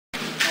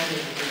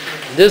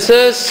This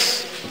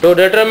is to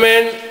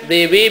determine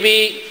the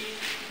Vee-Bee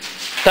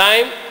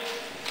time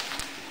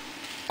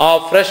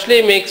of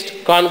freshly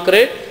mixed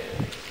concrete.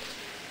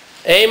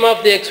 Aim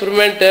of the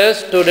experiment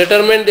is to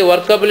determine the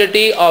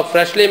workability of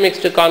freshly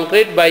mixed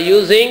concrete by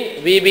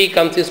using Vee-Bee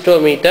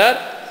Consistometer.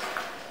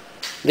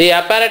 The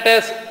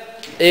apparatus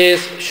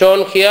is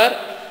shown here,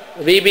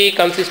 Vee-Bee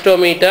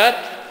Consistometer.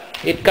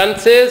 It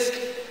consists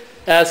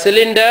a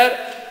cylinder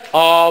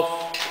of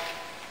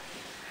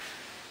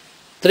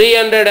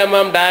 300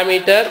 mm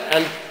diameter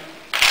and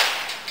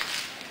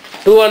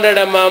 200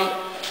 mm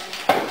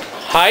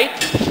height,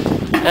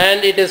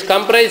 and it is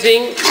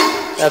comprising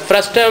a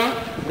frustum.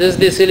 This is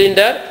the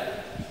cylinder,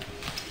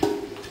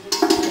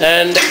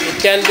 and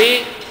it can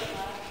be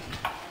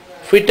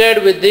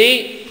fitted with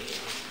the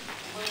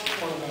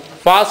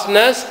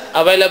fasteners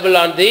available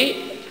on the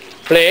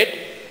plate.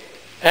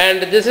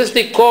 And this is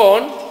the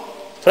cone,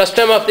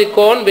 frustum of the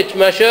cone, which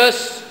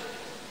measures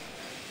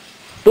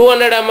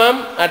 200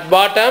 mm at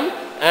bottom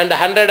and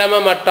 100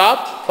 mm at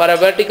top for a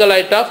vertical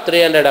height of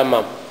 300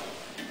 mm.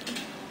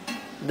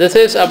 This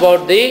is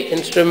about the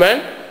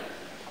instrument,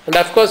 and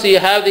of course you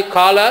have the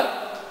collar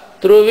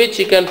through which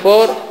you can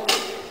pour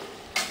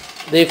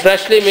the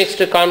freshly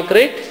mixed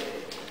concrete.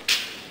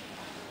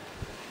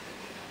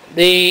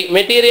 The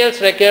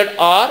materials required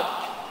are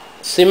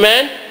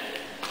cement,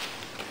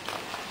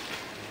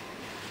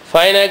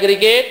 fine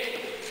aggregate,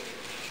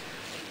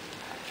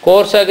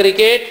 coarse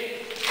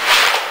aggregate,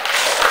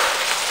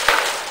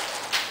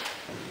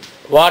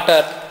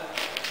 water,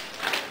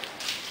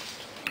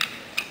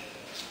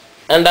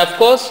 and of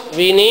course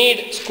we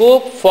need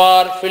scoop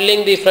for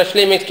filling the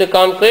freshly mixed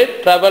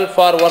concrete, trowel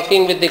for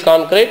working with the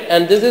concrete,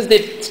 and this is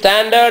the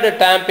standard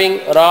tamping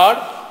rod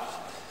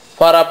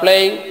for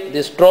applying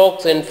the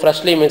strokes in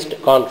freshly mixed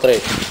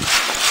concrete.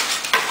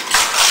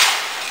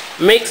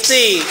 Mix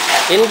the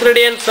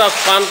ingredients of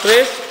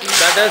concrete,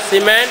 that is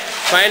cement,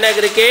 fine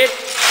aggregate,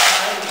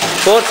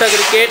 coarse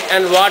aggregate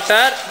and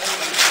water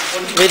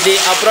with the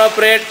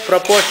appropriate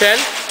proportion.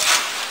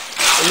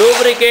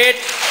 Lubricate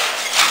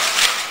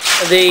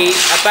the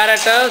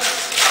apparatus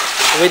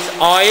with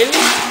oil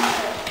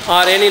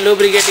or any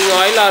lubricating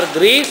oil or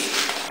grease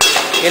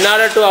in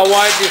order to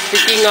avoid the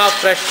sticking of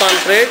fresh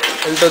concrete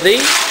into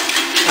the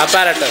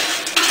apparatus.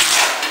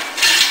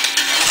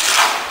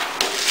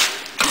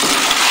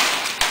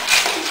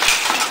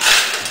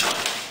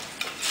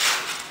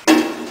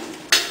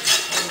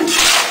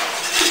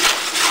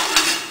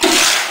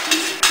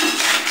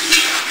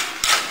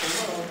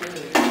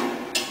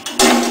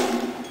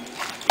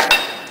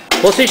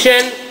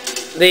 Position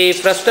the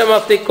frustum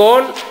of the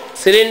cone,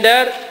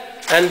 cylinder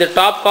and the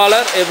top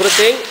collar,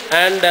 everything,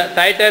 and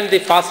tighten the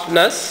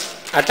fasteners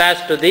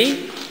attached to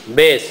the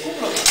base.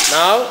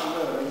 Now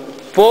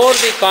pour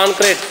the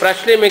concrete,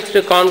 freshly mixed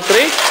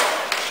concrete,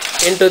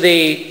 into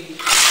the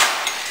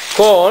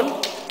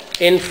cone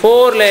in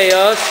 4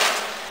 layers,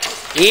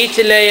 each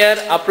layer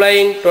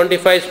applying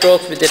 25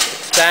 strokes with the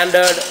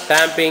standard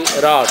tamping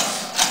rods.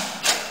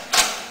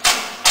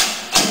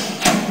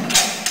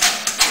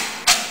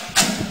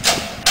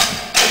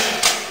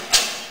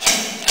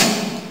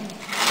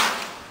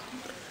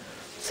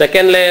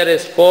 Second layer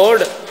is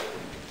poured.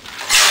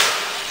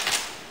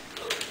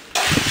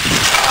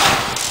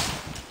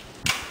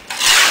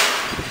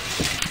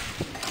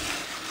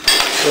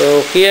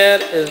 So here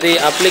is the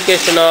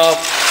application of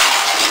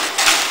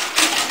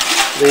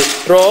the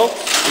stroke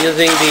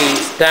using the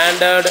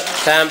standard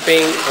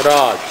tamping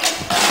rod.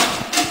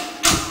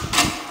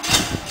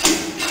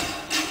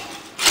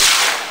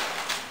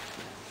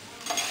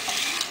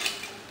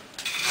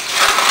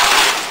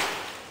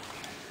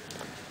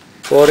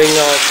 Pouring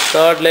of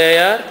third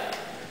layer.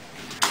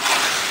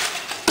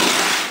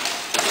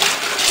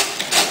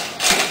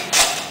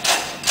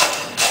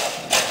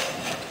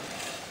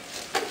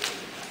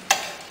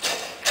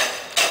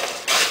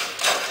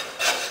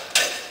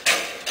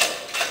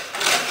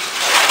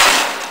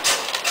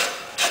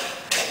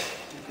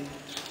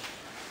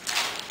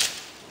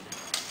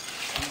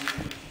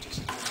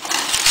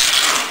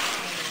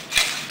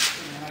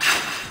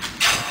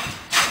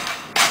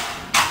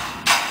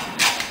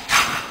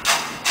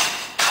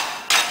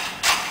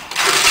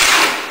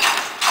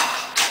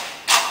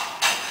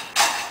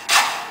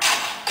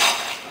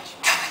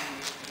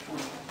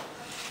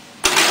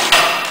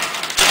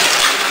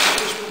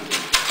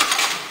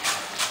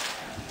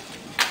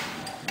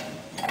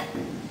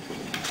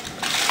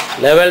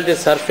 Level the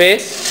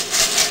surface,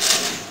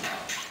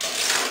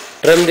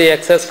 trim the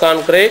excess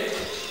concrete,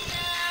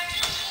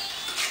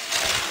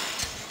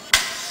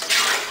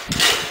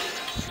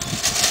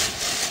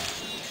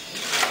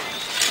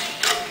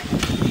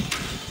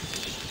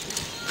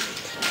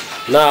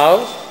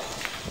 now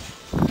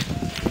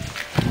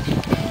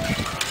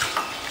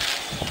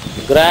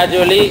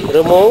gradually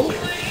remove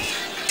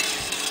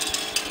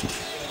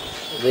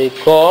the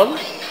cone,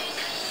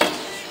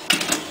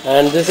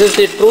 and this is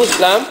the true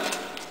slump.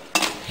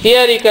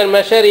 Here you can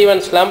measure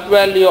even slump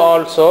value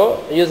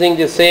also using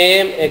the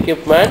same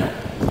equipment.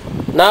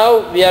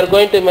 Now we are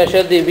going to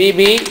measure the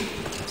Vee-Bee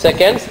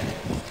seconds.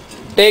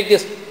 Take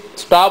this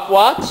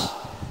stopwatch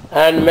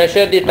and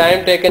measure the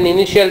time taken,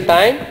 initial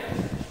time.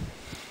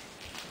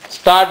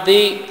 Start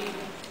the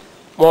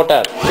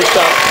motor. Switch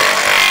on.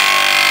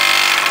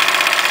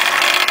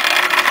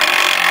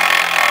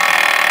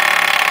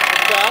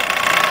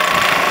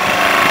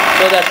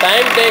 So the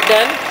time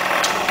taken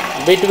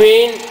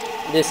between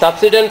the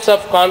subsidence of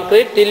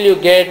concrete till you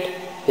get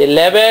the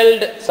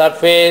leveled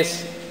surface,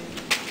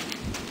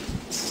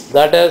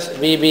 that is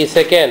Vee-Bee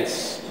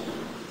seconds.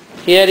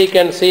 Here you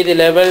can see the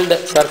leveled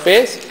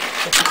surface.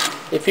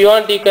 If you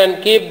want, you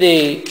can keep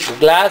the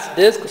glass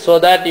disc so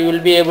that you will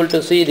be able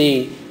to see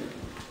the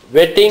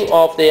wetting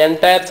of the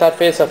entire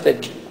surface of the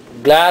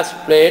glass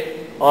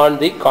plate on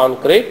the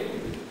concrete.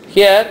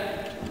 Here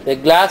the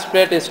glass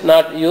plate is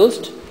not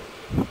used.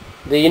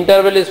 The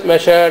interval is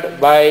measured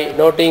by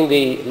noting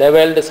the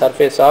leveled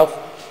surface of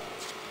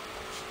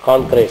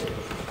concrete.